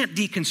 you can't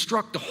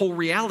deconstruct the whole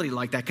reality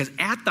like that, because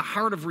at the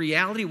heart of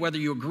reality, whether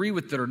you agree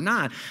with it or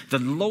not, the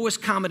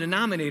lowest common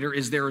denominator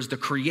is there is the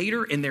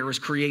creator and there is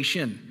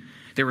creation.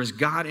 There is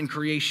God and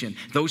creation.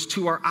 Those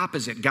two are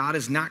opposite. God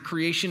is not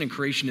creation and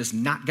creation is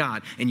not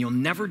God. And you'll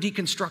never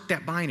deconstruct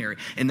that binary.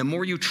 And the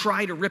more you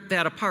try to rip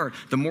that apart,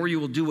 the more you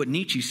will do what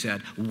Nietzsche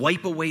said,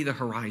 wipe away the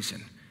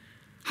horizon.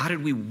 How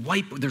did we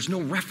wipe? There's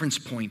no reference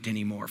point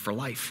anymore for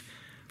life,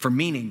 for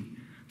meaning,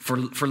 for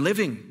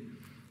living,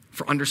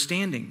 for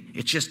understanding.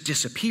 It just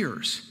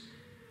disappears.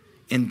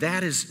 And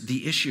that is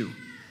the issue.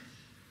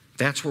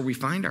 That's where we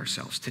find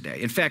ourselves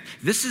today. In fact,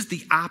 this is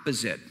the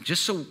opposite,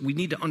 just so we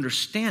need to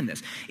understand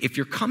this. If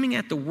you're coming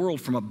at the world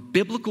from a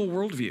biblical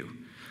worldview,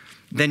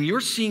 then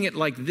you're seeing it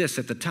like this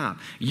at the top.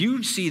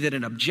 You see that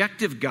an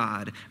objective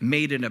God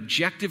made an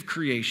objective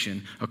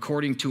creation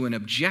according to an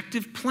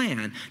objective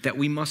plan that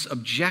we must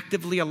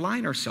objectively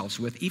align ourselves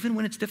with, even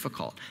when it's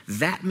difficult.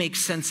 That makes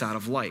sense out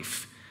of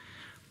life.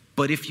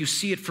 But if you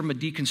see it from a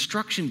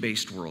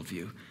deconstruction-based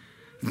worldview,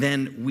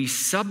 then we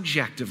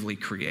subjectively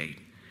create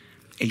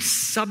a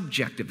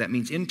subjective, that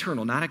means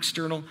internal, not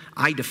external,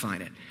 I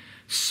define it,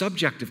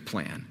 subjective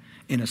plan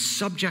in a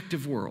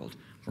subjective world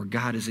where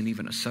God isn't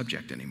even a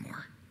subject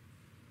anymore.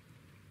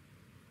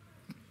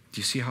 Do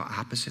you see how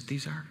opposite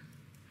these are?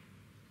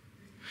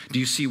 Do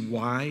you see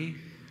why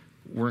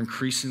we're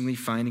increasingly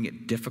finding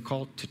it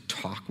difficult to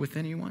talk with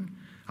anyone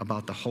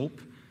about the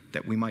hope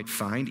that we might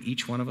find,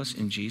 each one of us,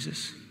 in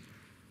Jesus?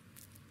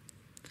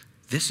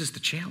 This is the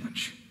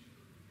challenge.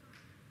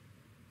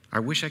 I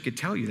wish I could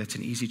tell you that's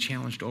an easy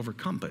challenge to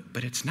overcome,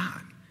 but it's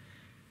not.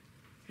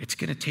 It's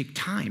going to take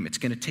time. It's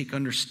going to take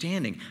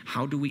understanding.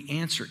 How do we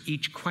answer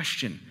each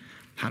question?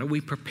 How do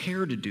we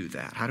prepare to do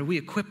that? How do we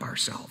equip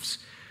ourselves?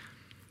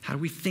 How do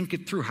we think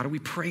it through? How do we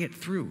pray it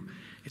through?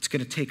 It's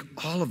going to take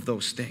all of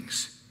those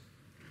things.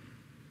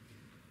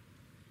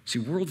 See,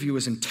 worldview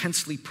is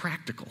intensely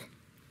practical.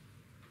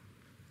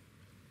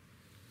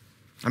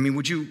 I mean,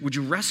 would you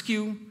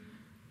rescue...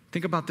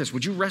 Think about this.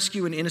 Would you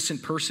rescue an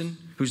innocent person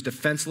who's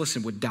defenseless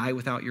and would die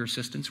without your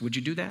assistance? Would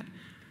you do that?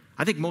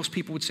 I think most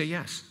people would say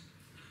yes.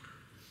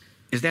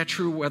 Is that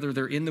true whether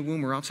they're in the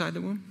womb or outside the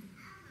womb?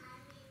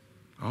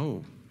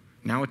 Oh,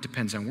 now it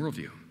depends on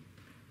worldview.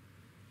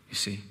 You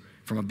see,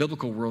 from a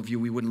biblical worldview,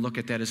 we wouldn't look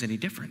at that as any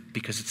different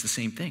because it's the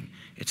same thing.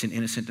 It's an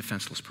innocent,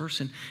 defenseless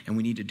person, and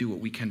we need to do what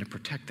we can to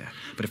protect that.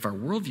 But if our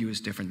worldview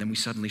is different, then we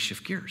suddenly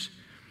shift gears.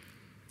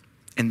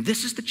 And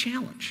this is the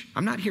challenge.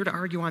 I'm not here to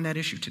argue on that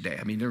issue today.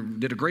 I mean,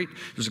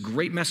 there's a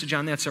great message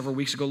on that several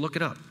weeks ago. Look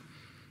it up.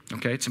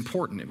 Okay, it's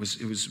important. It was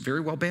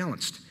very well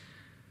balanced.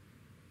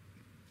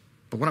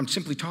 But what I'm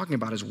simply talking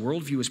about is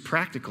worldview is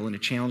practical and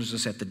it challenges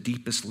us at the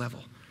deepest level.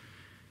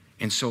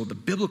 And so the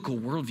biblical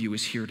worldview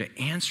is here to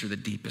answer the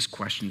deepest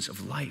questions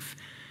of life.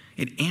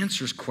 It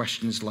answers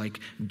questions like,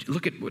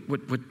 look at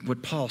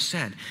what Paul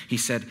said. He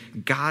said,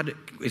 God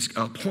is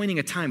appointing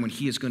a time when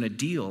he is going to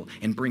deal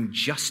and bring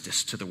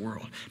justice to the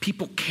world.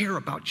 People care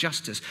about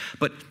justice,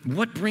 but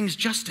what brings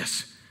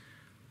justice?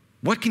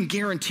 What can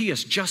guarantee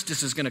us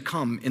justice is going to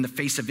come in the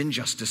face of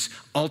injustice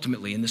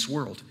ultimately in this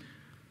world?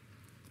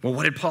 Well,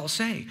 what did Paul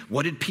say?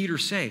 What did Peter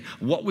say?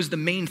 What was the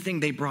main thing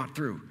they brought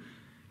through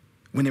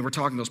when they were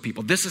talking to those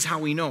people? This is how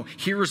we know.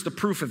 Here is the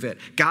proof of it.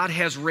 God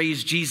has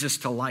raised Jesus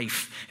to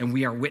life, and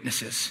we are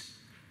witnesses.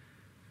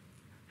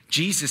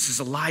 Jesus is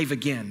alive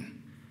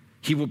again.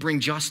 He will bring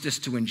justice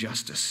to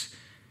injustice.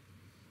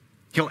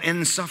 He'll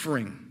end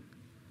suffering.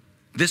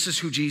 This is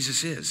who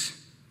Jesus is.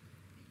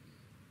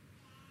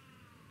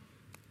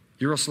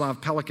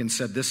 Yaroslav Pelikan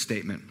said this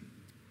statement.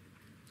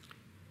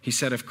 He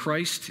said, if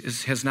Christ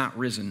has not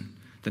risen,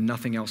 then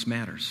nothing else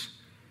matters.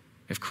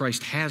 If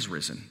Christ has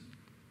risen,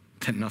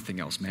 then nothing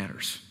else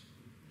matters.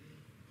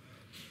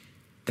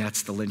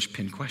 That's the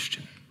linchpin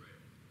question.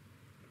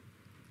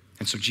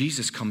 And so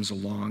Jesus comes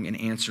along and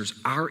answers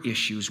our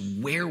issues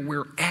where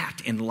we're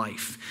at in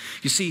life.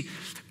 You see,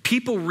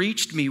 people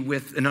reached me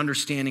with an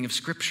understanding of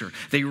Scripture.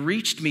 They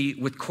reached me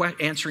with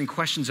answering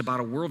questions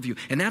about a worldview.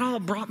 And that all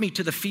brought me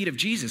to the feet of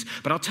Jesus.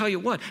 But I'll tell you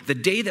what, the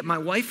day that my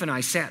wife and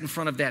I sat in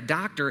front of that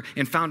doctor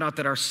and found out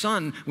that our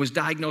son was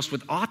diagnosed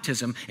with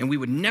autism and we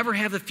would never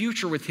have the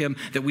future with him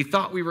that we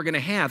thought we were going to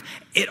have,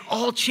 it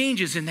all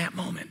changes in that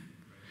moment.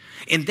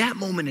 In that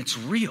moment, it's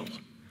real.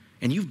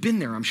 And you've been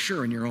there, I'm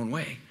sure, in your own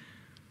way.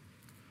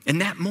 In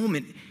that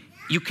moment,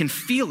 you can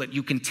feel it,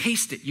 you can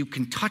taste it, you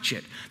can touch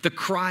it. The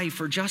cry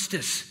for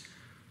justice,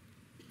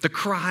 the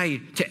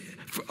cry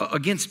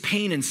against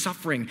pain and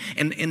suffering,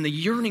 and the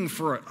yearning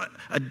for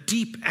a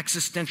deep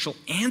existential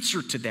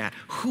answer to that.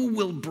 Who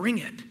will bring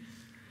it?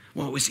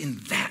 Well, it was in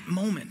that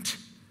moment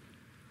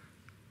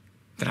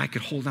that I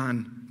could hold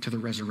on to the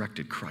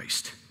resurrected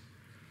Christ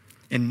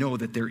and know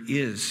that there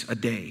is a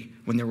day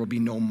when there will be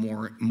no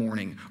more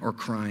mourning or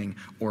crying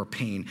or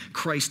pain.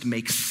 Christ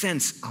makes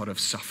sense out of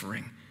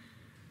suffering.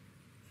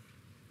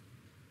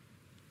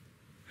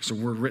 There's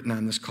a word written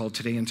on this called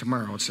Today and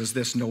Tomorrow. It says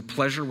this: no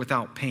pleasure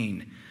without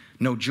pain,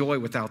 no joy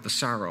without the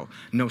sorrow,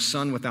 no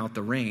sun without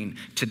the rain.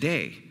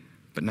 Today,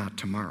 but not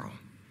tomorrow.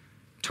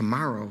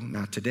 Tomorrow,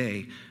 not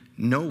today.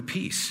 No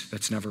peace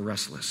that's never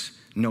restless.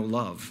 No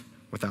love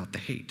without the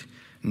hate.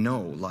 No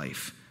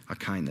life, a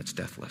kind that's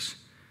deathless.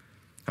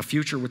 A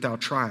future without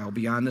trial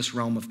beyond this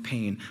realm of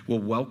pain will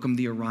welcome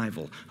the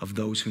arrival of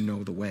those who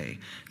know the way.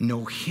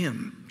 Know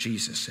him,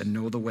 Jesus, and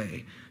know the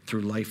way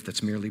through life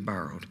that's merely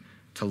borrowed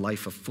to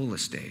life of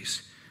fullest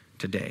days,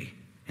 today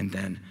and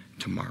then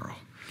tomorrow.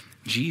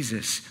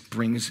 Jesus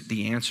brings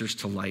the answers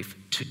to life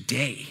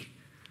today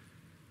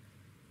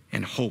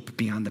and hope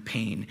beyond the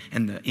pain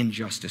and the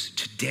injustice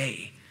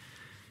today,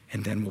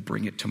 and then we'll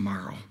bring it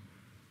tomorrow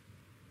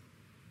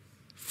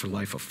for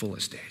life of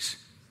fullest days.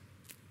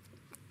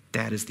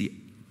 That is the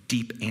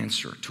deep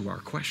answer to our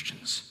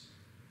questions.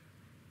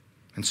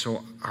 And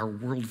so our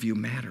worldview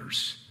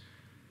matters,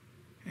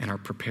 and our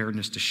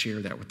preparedness to share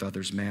that with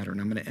others matter.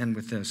 And I'm going to end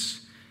with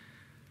this.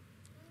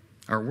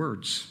 Our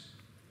words.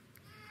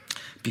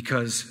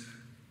 Because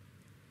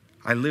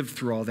I lived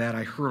through all that,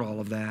 I heard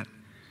all of that,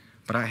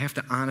 but I have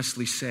to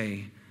honestly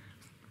say,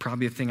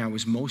 probably the thing I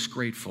was most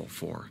grateful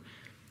for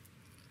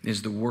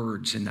is the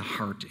words in the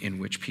heart in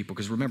which people,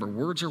 because remember,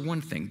 words are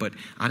one thing, but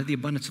out of the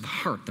abundance of the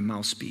heart, the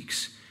mouth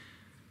speaks.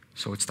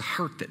 So it's the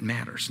heart that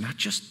matters, not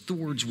just the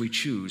words we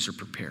choose or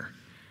prepare.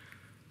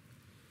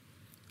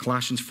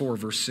 Colossians 4,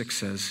 verse 6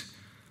 says,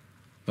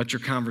 let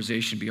your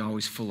conversation be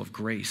always full of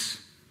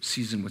grace,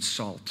 seasoned with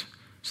salt,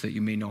 so that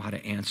you may know how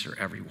to answer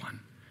everyone.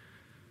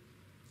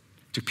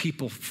 Do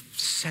people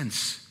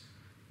sense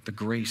the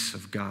grace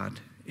of God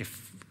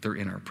if they're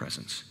in our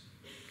presence?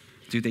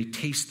 Do they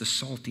taste the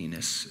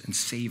saltiness and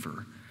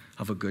savor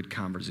of a good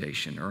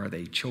conversation, or are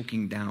they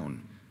choking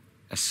down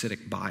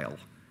acidic bile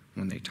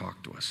when they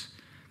talk to us?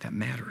 That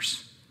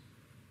matters.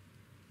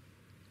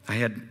 I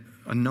had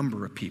a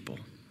number of people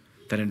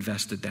that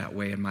invested that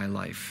way in my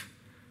life.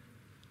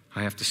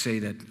 I have to say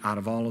that out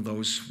of all of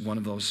those, one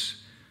of those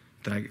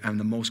that I'm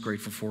the most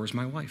grateful for is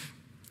my wife.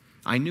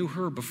 I knew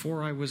her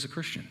before I was a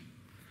Christian.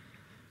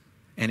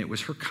 And it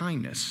was her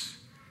kindness,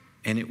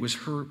 and it was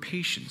her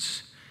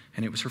patience,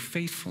 and it was her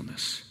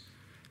faithfulness.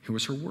 It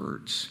was her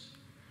words.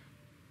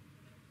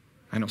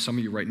 I know some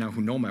of you right now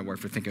who know my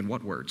wife are thinking,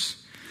 what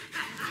words?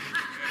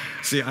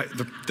 See,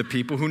 the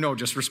people who know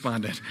just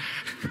responded.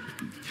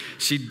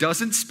 She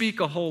doesn't speak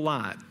a whole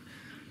lot,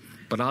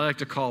 but I like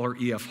to call her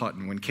E.F.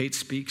 Hutton. When Kate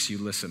speaks, you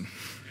listen.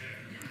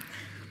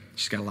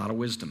 She's got a lot of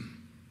wisdom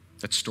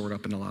that's stored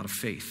up in a lot of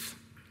faith.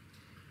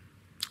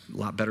 A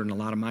lot better than a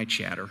lot of my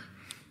chatter.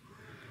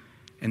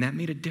 And that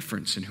made a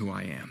difference in who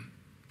I am.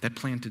 That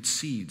planted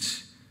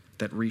seeds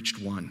that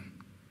reached one.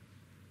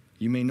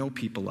 You may know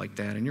people like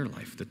that in your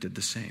life that did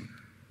the same.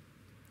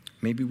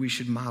 Maybe we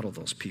should model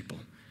those people.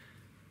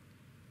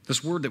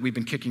 This word that we've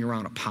been kicking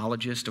around,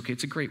 apologist, okay,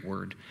 it's a great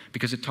word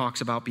because it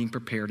talks about being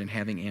prepared and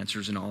having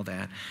answers and all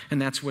that.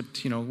 And that's what,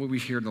 what we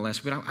heard in the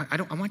last week.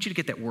 I want you to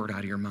get that word out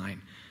of your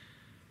mind.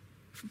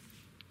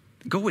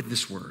 Go with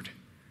this word.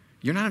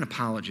 You're not an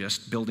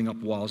apologist building up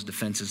walls,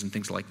 defenses, and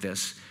things like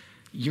this.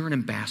 You're an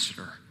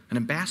ambassador. An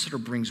ambassador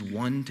brings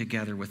one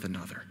together with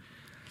another.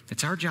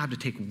 It's our job to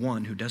take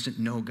one who doesn't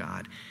know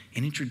God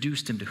and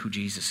introduce him to who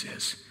Jesus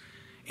is.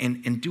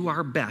 And do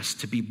our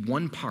best to be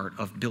one part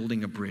of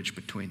building a bridge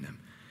between them.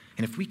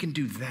 And if we can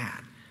do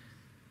that,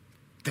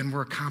 then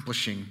we're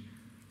accomplishing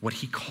what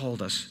he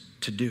called us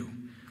to do.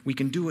 We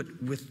can do it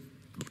with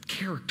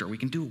character. We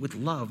can do it with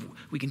love.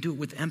 We can do it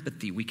with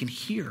empathy. We can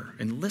hear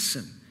and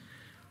listen.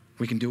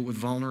 We can do it with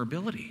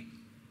vulnerability.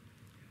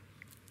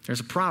 There's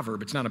a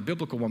proverb. It's not a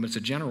biblical one, but it's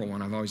a general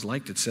one I've always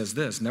liked. It says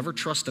this: never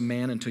trust a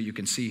man until you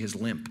can see his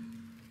limp.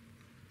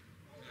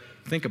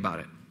 Think about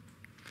it.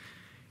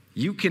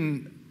 You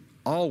can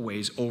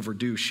always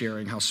overdo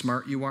sharing how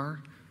smart you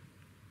are,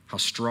 how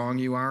strong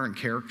you are in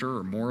character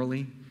or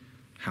morally,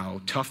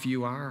 how tough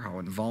you are, how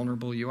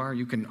invulnerable you are.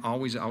 You can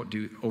always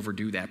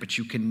overdo that, but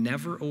you can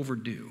never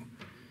overdo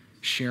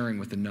sharing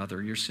with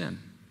another your sin,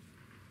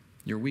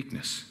 your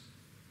weakness,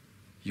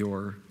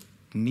 your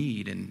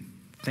need and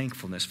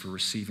thankfulness for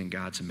receiving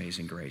God's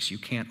amazing grace. You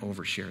can't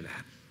overshare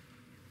that.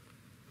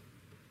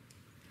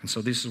 And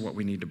so this is what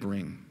we need to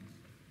bring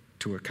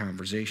to a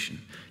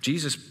conversation.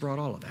 Jesus brought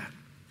all of that.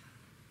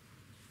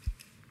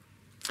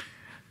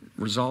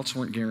 Results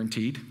weren't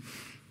guaranteed,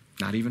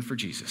 not even for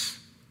Jesus.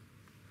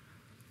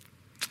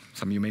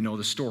 Some of you may know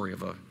the story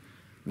of a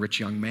rich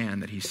young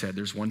man that he said,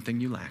 there's one thing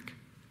you lack.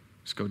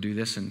 Just go do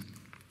this and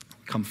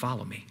come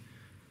follow me.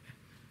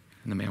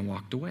 And the man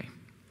walked away.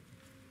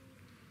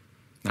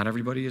 Not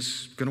everybody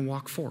is going to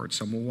walk forward.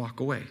 Some will walk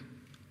away.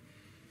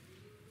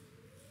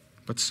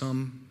 But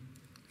some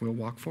will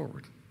walk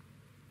forward.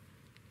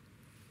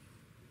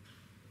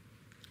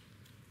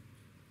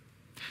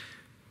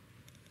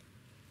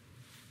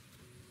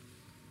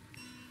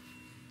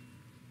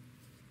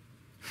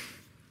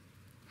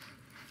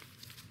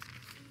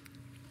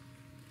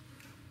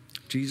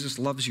 Jesus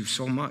loves you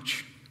so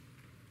much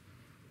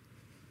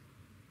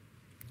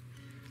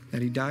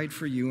that he died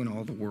for you and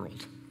all the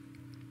world.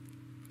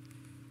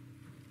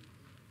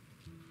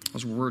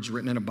 Those were words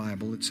written in a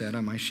Bible that said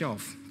on my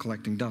shelf,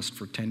 collecting dust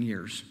for 10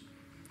 years.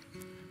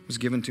 It was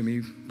given to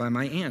me by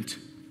my aunt.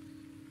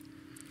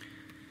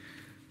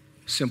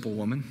 Simple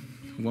woman,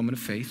 a woman of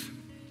faith,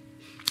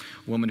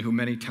 a woman who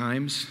many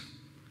times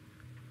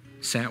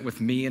sat with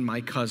me and my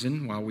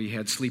cousin while we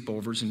had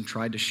sleepovers and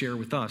tried to share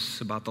with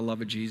us about the love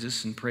of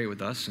Jesus and pray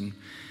with us, and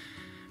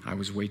I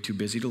was way too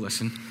busy to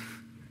listen.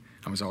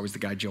 I was always the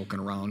guy joking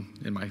around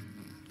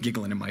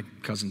giggling in my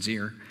cousin's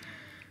ear.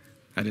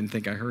 I didn't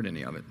think I heard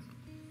any of it.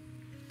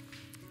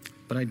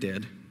 But I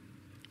did.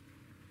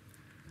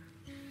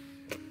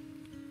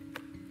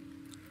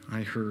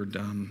 I heard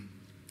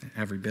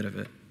every bit of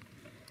it,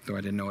 though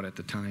I didn't know it at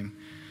the time.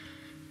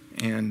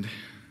 And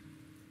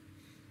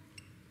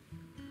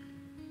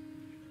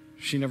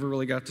she never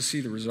really got to see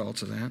the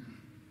results of that.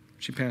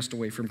 She passed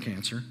away from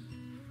cancer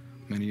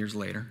many years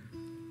later.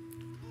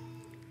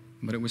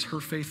 But it was her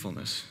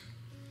faithfulness.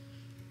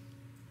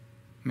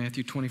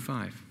 Matthew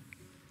 25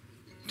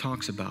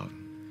 talks about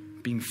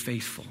being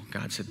faithful.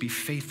 God said, be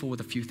faithful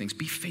with a few things.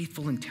 Be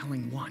faithful in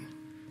telling one.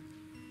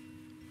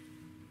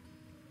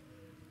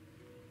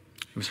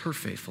 It was her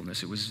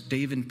faithfulness. It was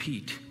Dave and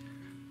Pete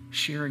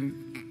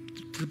sharing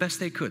to the best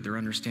they could their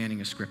understanding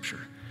of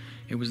Scripture.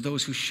 It was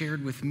those who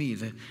shared with me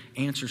the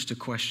answers to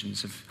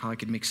questions of how I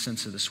could make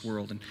sense of this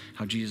world and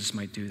how Jesus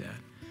might do that.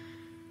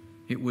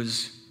 It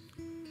was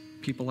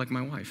people like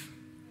my wife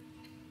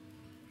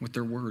with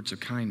their words of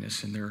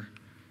kindness and their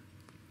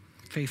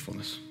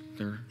faithfulness,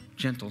 their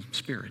gentle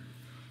spirit.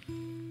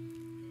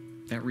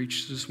 That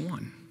reaches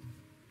one.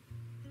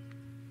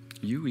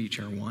 You each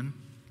are one.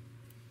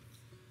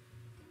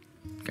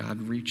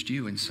 God reached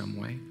you in some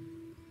way.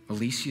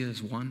 Alicia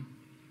is one.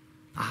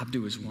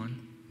 Abdu is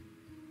one.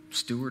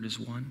 Stuart is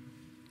one.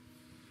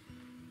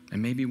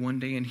 And maybe one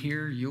day in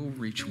here, you'll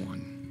reach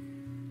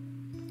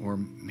one. Or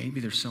maybe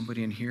there's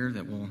somebody in here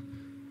that will,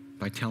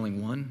 by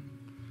telling one,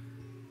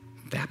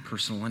 that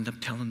person will end up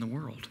telling the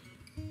world.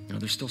 You know,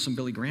 there's still some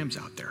Billy Grahams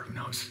out there. Who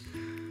knows?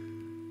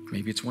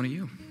 Maybe it's one of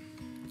you.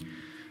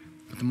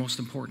 But the most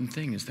important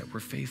thing is that we're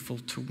faithful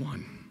to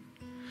one.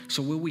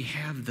 So will we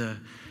have the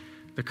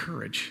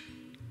courage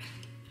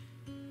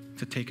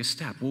to take a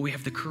step? Will we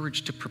have the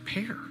courage to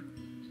prepare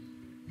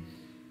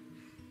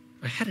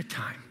ahead of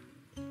time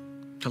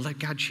to let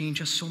God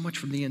change us so much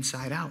from the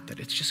inside out that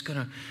it's just going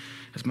to,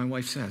 as my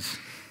wife says,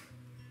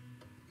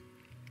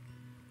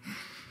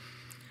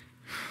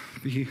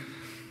 be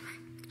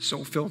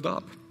so filled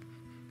up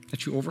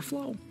that you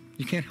overflow.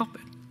 You can't help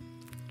it.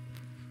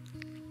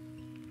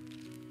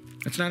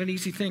 It's not an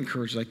easy thing,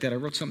 courage like that. I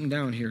wrote something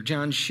down here.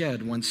 John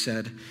Shedd once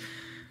said,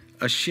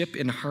 a ship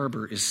in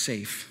harbor is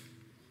safe,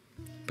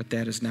 but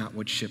that is not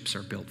what ships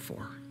are built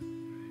for.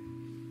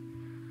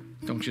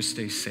 Don't just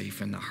stay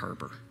safe in the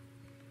harbor.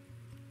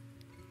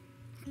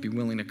 Be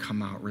willing to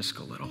come out, risk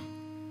a little.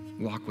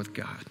 Walk with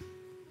God.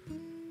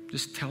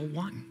 Just tell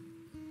one.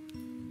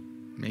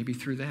 Maybe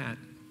through that,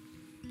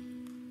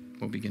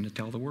 we'll begin to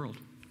tell the world.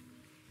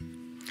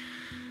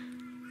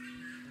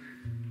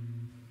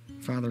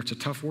 Father, it's a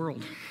tough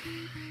world.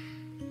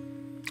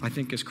 I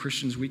think as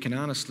Christians, we can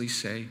honestly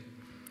say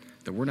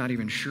that we're not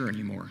even sure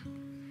anymore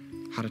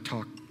how to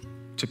talk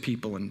to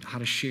people and how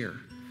to share.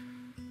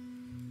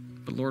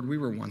 But Lord, we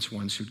were once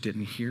ones who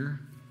didn't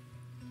hear.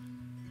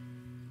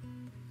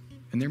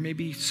 And there may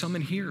be some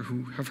in here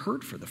who have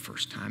heard for the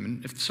first time.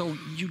 And if so,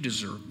 you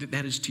deserve that.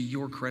 That is to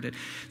your credit.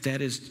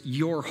 That is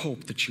your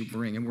hope that you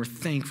bring. And we're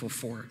thankful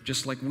for it,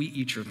 just like we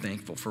each are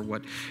thankful for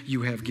what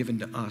you have given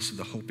to us,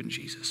 the hope in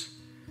Jesus.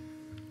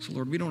 So,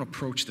 Lord, we don't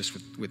approach this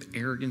with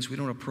arrogance. We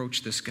don't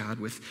approach this, God,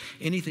 with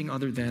anything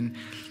other than,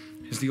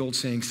 as the old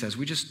saying says,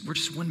 we're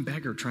just one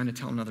beggar trying to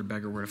tell another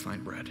beggar where to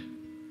find bread.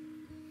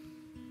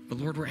 But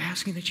Lord, we're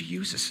asking that you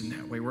use us in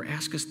that way. We're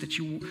asking us that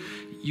you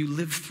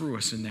live through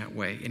us in that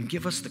way and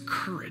give us the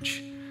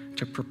courage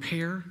to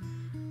prepare,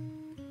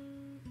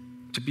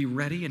 to be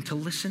ready, and to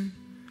listen,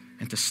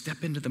 and to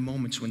step into the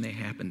moments when they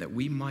happen, that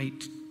we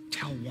might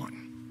tell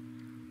one,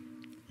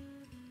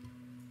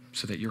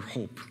 so that your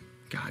hope,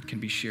 God, can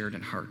be shared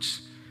in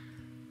hearts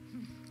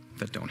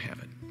that don't have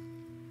it.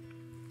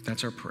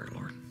 That's our prayer,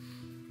 Lord.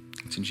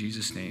 It's in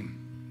Jesus' name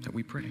that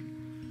we pray.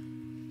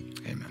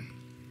 Amen.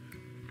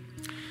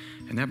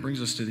 And that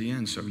brings us to the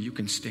end, so you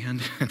can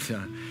stand.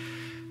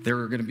 There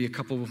are going to be a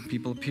couple of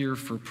people up here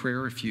for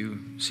prayer if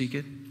you seek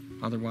it.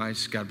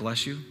 Otherwise, God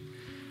bless you.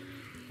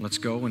 Let's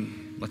go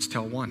and let's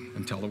tell one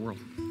and tell the world.